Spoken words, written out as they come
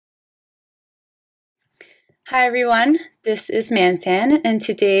Hi everyone, this is Mansan, and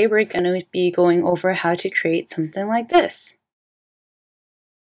today we're going to be going over how to create something like this.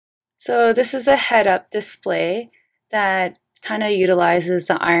 So this is a head-up display that kind of utilizes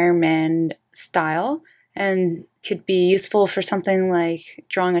the Iron Man style and could be useful for something like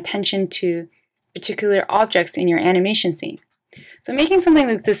drawing attention to particular objects in your animation scene. So making something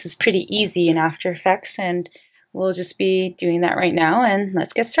like this is pretty easy in After Effects, and we'll just be doing that right now, and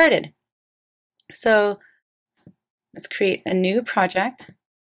let's get started. So let's create a new project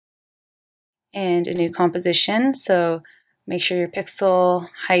and a new composition. So make sure your pixel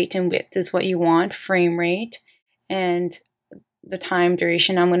height and width is what you want, frame rate, and the time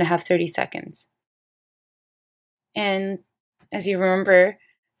duration. I'm going to have 30 seconds. And as you remember,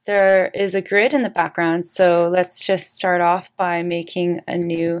 there is a grid in the background. So let's just start off by making a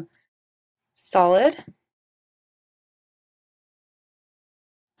new solid.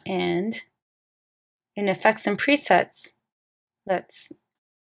 And in effects and presets, let's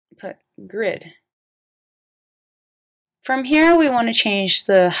put grid. From here, we want to change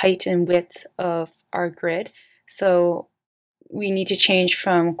the height and width of our grid. So we need to change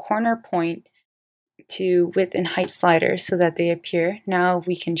from corner point to width and height sliders so that they appear. Now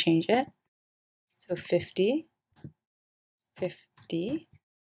we can change it. So 50, 50,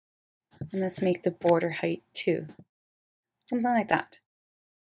 and let's make the border height 2. Something like that.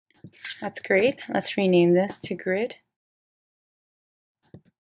 That's great. Let's rename this to grid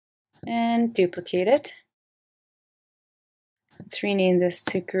and duplicate it. Let's rename this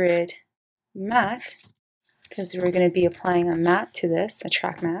to grid matte because we're going to be applying a matte to this, a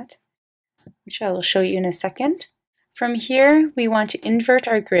track matte, which I will show you in a second. From here, we want to invert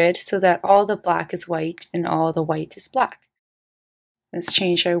our grid so that all the black is white and all the white is black. Let's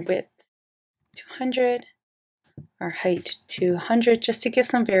change our width to 100, our height to 100 just to give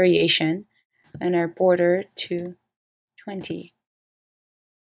some variation, and our border to 20.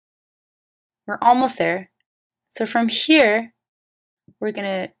 We're almost there. So from here, we're going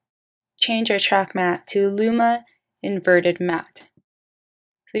to change our track matte to luma inverted matte.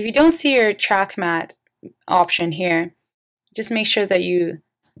 So if you don't see your track matte option here, just make sure that you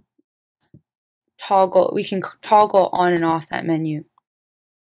we can toggle on and off that menu.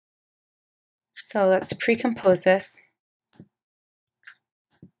 So let's pre-compose this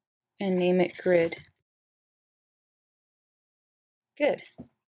and name it grid. Good.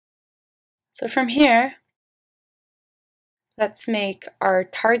 So from here, let's make our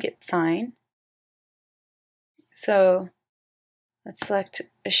target sign. So let's select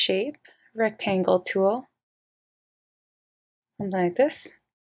a shape, rectangle tool, something like this.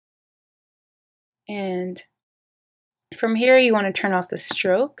 And from here, you want to turn off the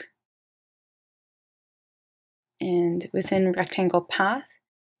stroke. And within rectangle path,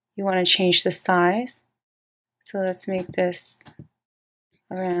 you want to change the size. So let's make this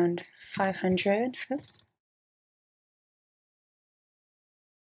around 500. Oops.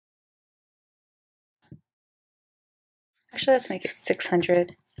 Actually, let's make it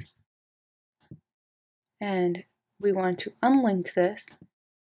 600. And we want to unlink this.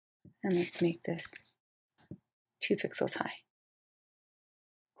 And let's make this 2 pixels high.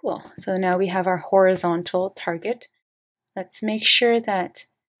 Cool. So now we have our horizontal target. Let's make sure that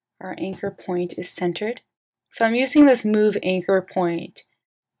our anchor point is centered. So I'm using this move anchor point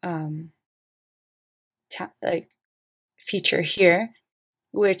feature here,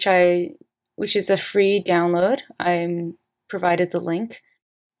 which is a free download. I'm provided the link,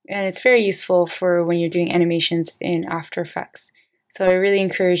 and it's very useful for when you're doing animations in After Effects. So I really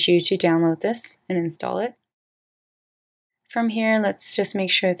encourage you to download this and install it. From here, let's just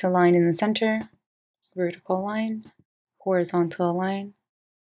make sure it's aligned in the center, vertical line, horizontal line,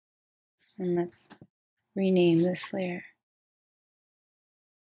 and let's rename this layer.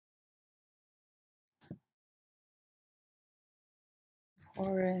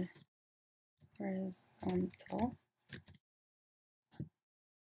 Horizontal.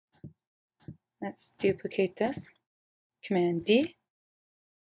 Let's duplicate this. Command D.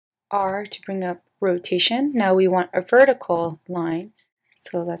 R to bring up rotation. Now we want a vertical line,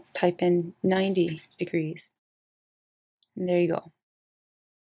 so let's type in 90 degrees. And there you go.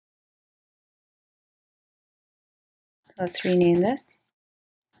 Let's rename this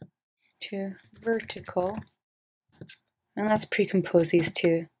to vertical. And let's pre-compose these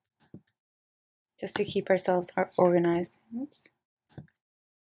two, just to keep ourselves organized. Oops.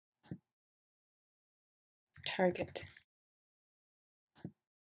 Target.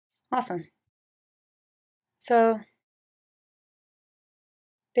 Awesome. So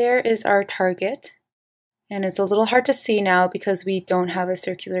there is our target, and it's a little hard to see now because we don't have a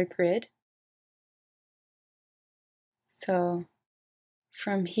circular grid. So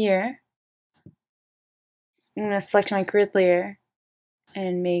from here, I'm going to select my grid layer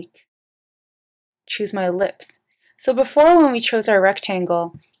and choose my ellipse. So before, when we chose our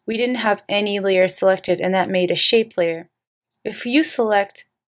rectangle, we didn't have any layer selected, and that made a shape layer. If you select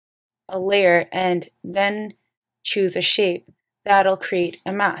a layer and then choose a shape, that'll create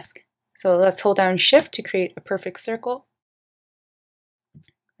a mask. So let's hold down Shift to create a perfect circle.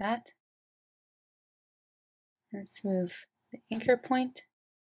 That. Let's move the anchor point,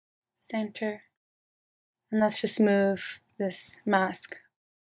 center, and let's just move this mask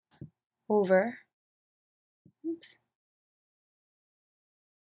over. Oops.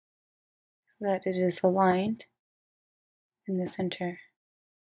 So that it is aligned in the center.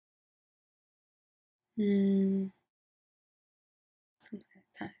 Something like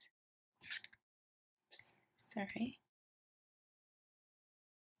that. Oops, sorry.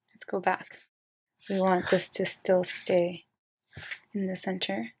 Let's go back. We want this to still stay in the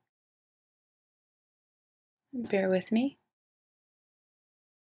center. Bear with me.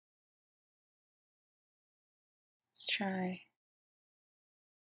 Let's try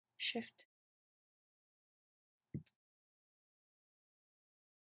Shift.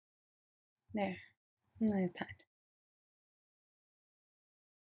 There, something like that.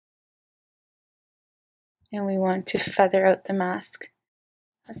 And we want to feather out the mask.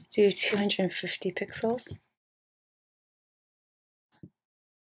 Let's do 250 pixels.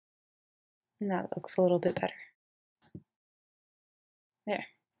 And that looks a little bit better. There,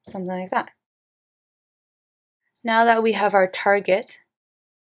 something like that. Now that we have our target,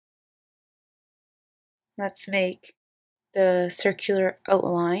 let's make the circular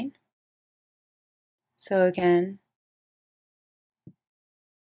outline. So again,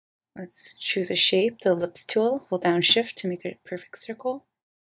 let's choose a shape, the ellipse tool, hold down Shift to make it a perfect circle.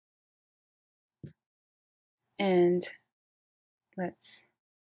 And let's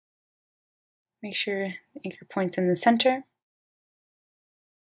make sure the anchor point's in the center.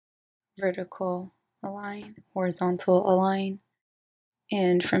 Vertical align, horizontal align.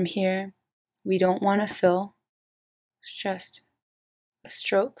 And from here, we don't want to fill, it's just a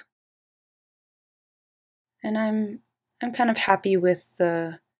stroke. And I'm kind of happy with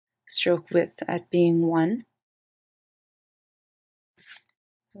the stroke width at being 1.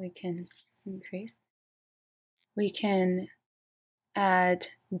 We can increase. We can add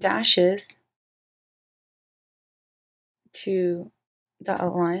dashes to the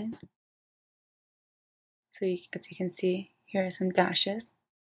outline. So as you can see, here are some dashes.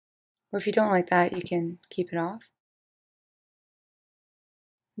 Or if you don't like that, you can keep it off.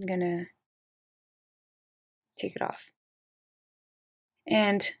 I'm gonna take it off.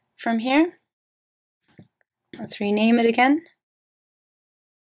 And from here, let's rename it again.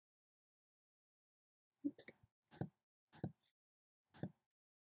 Oops.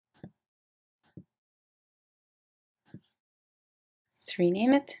 Let's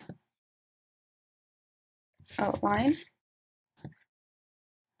rename it. Outline.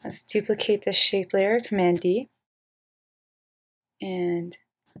 Let's duplicate the shape layer, Command D. And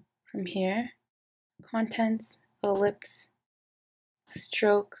from here, contents, ellipse,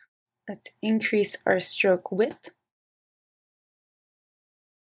 stroke. Let's increase our stroke width.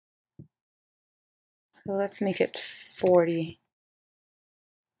 So let's make it 40.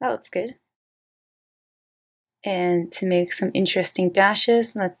 That looks good. And to make some interesting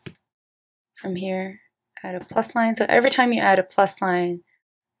dashes, let's, from here, add a plus sign. So every time you add a plus sign,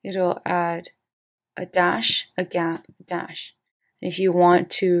 it'll add a dash, a gap, a dash. And if you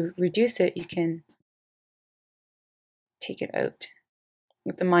want to reduce it, you can take it out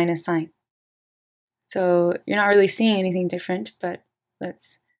with the minus sign. So you're not really seeing anything different, but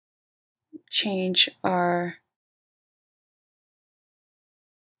let's change our,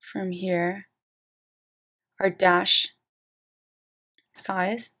 from here, our dash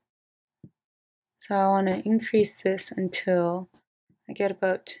size. So I want to increase this until I get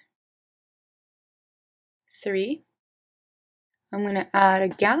about 3. I'm going to add a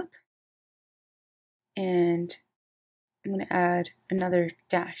gap, and I'm going to add another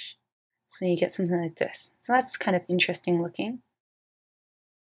dash. So you get something like this. So that's kind of interesting looking.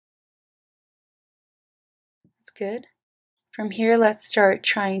 That's good. From here, let's start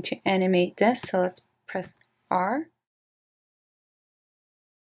trying to animate this. So let's press R.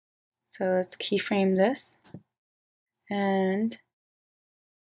 So let's keyframe this. And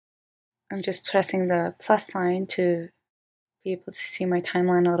I'm just pressing the plus sign to be able to see my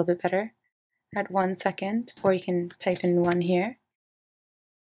timeline a little bit better at 1 second, or you can type in 1 here.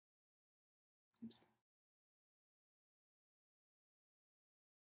 Oops.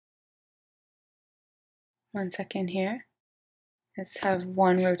 1 second here. Let's have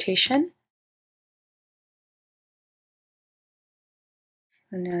 1 rotation.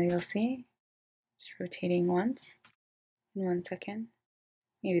 So now you'll see it's rotating once in 1 second.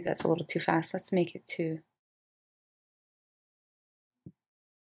 Maybe that's a little too fast. Let's make it to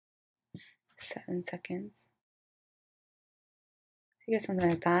 7 seconds. I guess something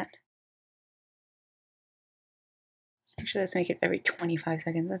like that. Actually, let's make it every 25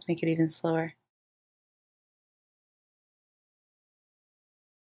 seconds. Let's make it even slower.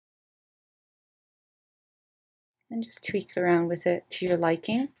 And just tweak around with it to your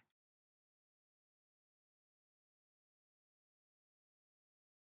liking.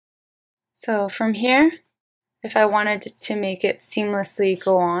 So from here, if I wanted to make it seamlessly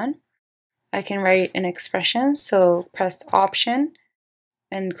go on, I can write an expression. So press Option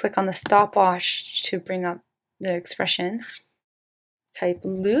and click on the stopwatch to bring up the expression. Type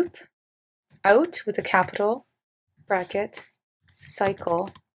loop out with a capital bracket cycle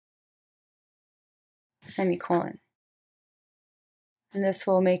semicolon. And this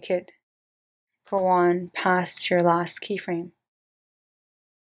will make it go on past your last keyframe,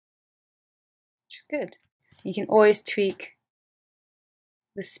 which is good. You can always tweak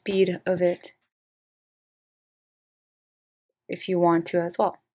the speed of it if you want to as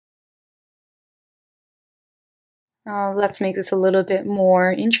well. Now let's make this a little bit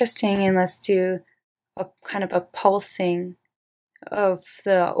more interesting and let's do a kind of a pulsing of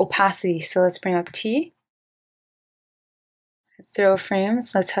the opacity. So let's bring up T at 0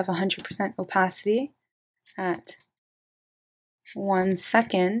 frames. Let's have 100% opacity at 1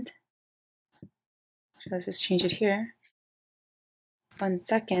 second. Let's just change it here. 1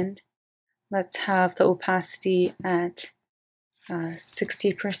 second. Let's have the opacity at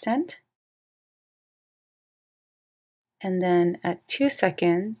 60%. And then at 2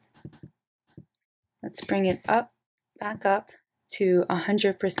 seconds, let's bring it up, back up to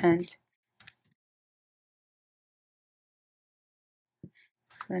 100%.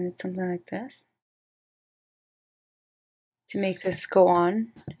 So then it's something like this. To make this go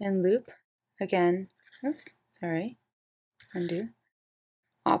on and loop, again, oops, sorry, undo,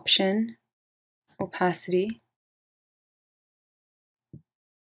 Option, opacity.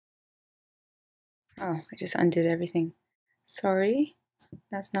 Oh, I just undid everything. Sorry,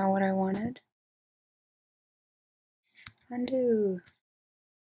 that's not what I wanted. Undo.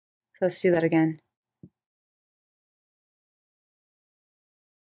 So let's do that again.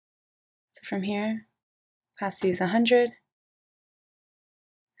 So from here, opacity is 100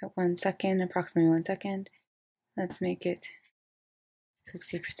 at 1 second, approximately 1 second. Let's make it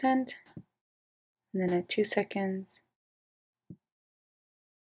 60%. And then at 2 seconds,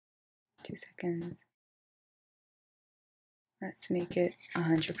 2 seconds, let's make it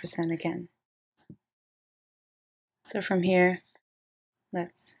 100% again. So from here,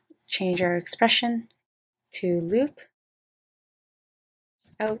 let's change our expression to loop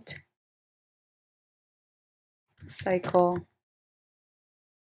out cycle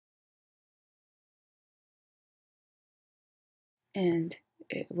and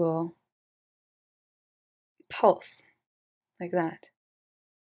it will pulse like that.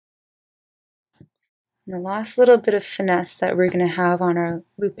 And the last little bit of finesse that we're going to have on our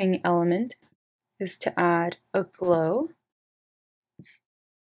looping element is to add a glow.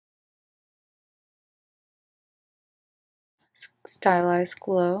 Stylize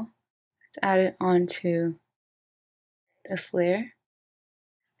glow. Let's add it onto this layer.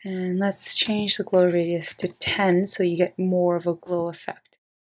 And let's change the glow radius to 10 so you get more of a glow effect.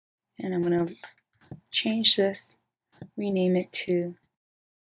 And I'm going to change this, rename it to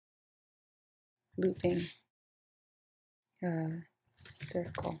looping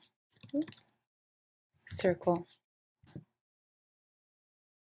circle. Oops. Circle.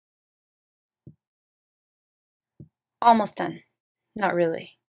 Almost done. Not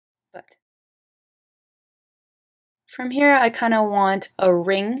really, but from here I kind of want a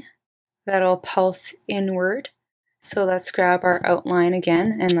ring that'll pulse inward. So let's grab our outline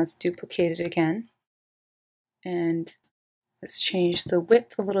again and let's duplicate it again. And let's change the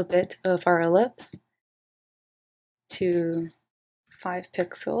width a little bit of our ellipse to 5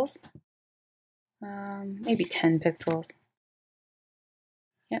 pixels, maybe 10 pixels.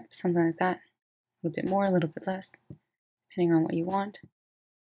 Yep, something like that. A little bit more, a little bit less, depending on what you want.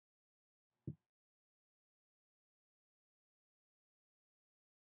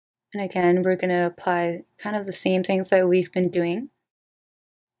 And again, we're going to apply kind of the same things that we've been doing.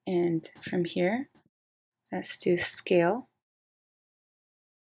 And from here, let's do scale,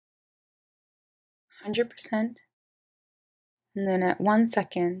 100%. And then at 1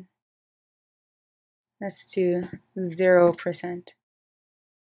 second, Let's do 0%.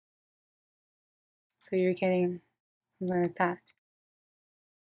 So you're getting something like that.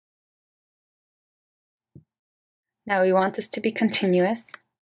 Now we want this to be continuous.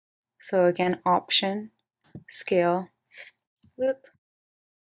 So again, option, scale, loop,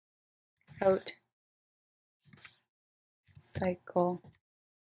 out, cycle,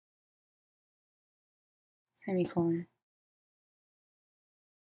 semicolon.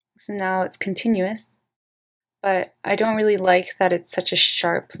 So now it's continuous, but I don't really like that it's such a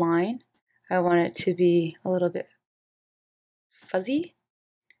sharp line. I want it to be a little bit fuzzy.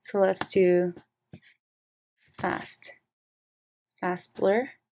 So let's do fast blur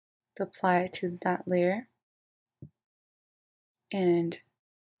to apply it to that layer. And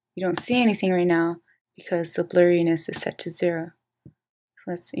you don't see anything right now because the blurriness is set to 0. So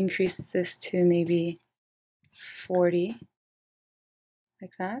let's increase this to maybe 40,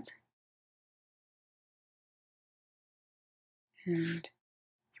 like that. And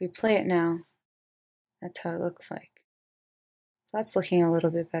if we play it now, that's how it looks like. So that's looking a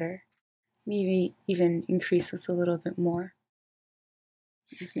little bit better. Maybe even increase this a little bit more.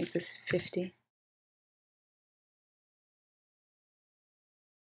 Let's make this 50.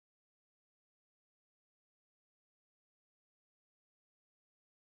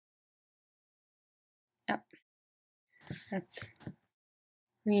 Yep. Let's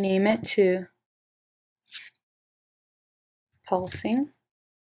rename it to pulsing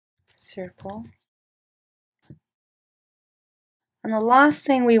circle. And the last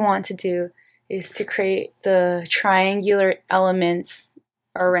thing we want to do is to create the triangular elements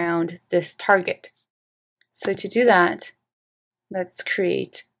around this target. So to do that, let's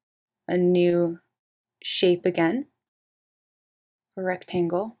create a new shape again, a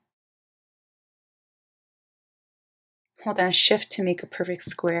rectangle. Hold down Shift to make a perfect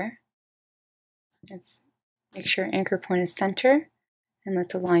square. Let's make sure anchor point is center, and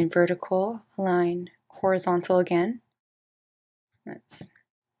let's align vertical, align horizontal again. Let's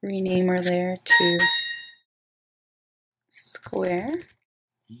rename our layer to square.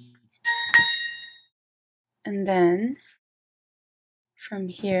 And then from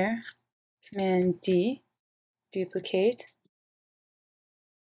here, Command D, duplicate,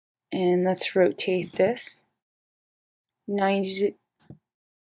 and let's rotate this 90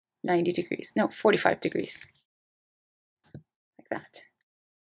 degrees, no, 45 degrees, like that.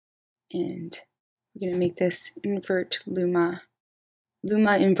 And we're going to make this invert luma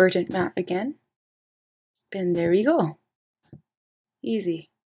inverted matte again. And there we go. Easy.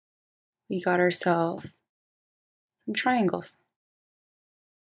 We got ourselves some triangles.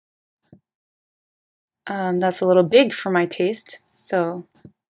 That's a little big for my taste, so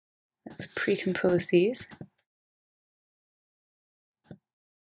let's pre-compose these.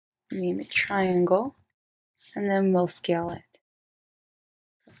 Name it triangle, and then we'll scale it.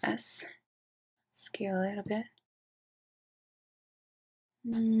 S, scale it a bit.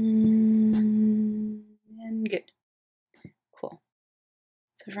 And good. Cool.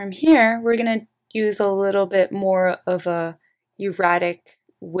 So from here, we're going to use a little bit more of a erratic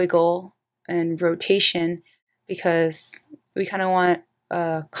wiggle and rotation because we kind of want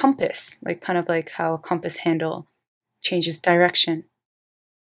a compass, kind of like how a compass handle changes direction.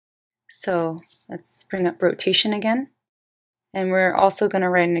 So let's bring up rotation again. And we're also going to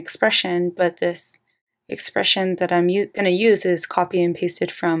write an expression, but this expression that I'm going to use is copy and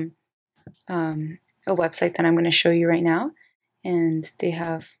pasted from a website that I'm going to show you right now. And they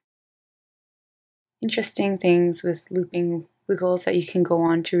have interesting things with looping wiggles that you can go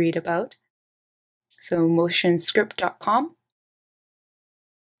on to read about. So motionscript.com.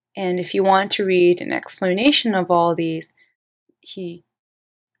 And if you want to read an explanation of all these, he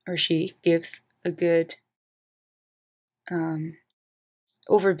or she gives a good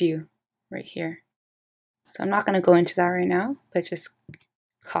overview right here. So I'm not going to go into that right now, but just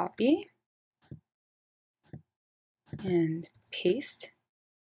copy and paste.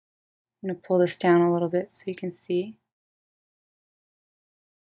 I'm going to pull this down a little bit so you can see.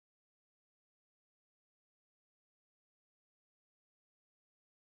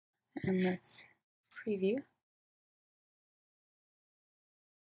 And let's preview.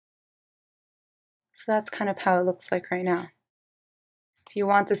 So that's kind of how it looks like right now. If you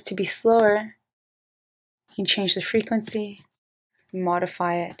want this to be slower, you can change the frequency,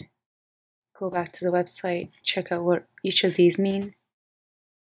 modify it, go back to the website, check out what each of these mean.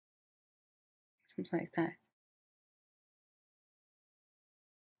 Something like that.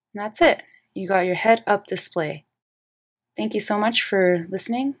 And that's it. You got your head-up display. Thank you so much for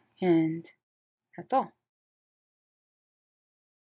listening, and that's all.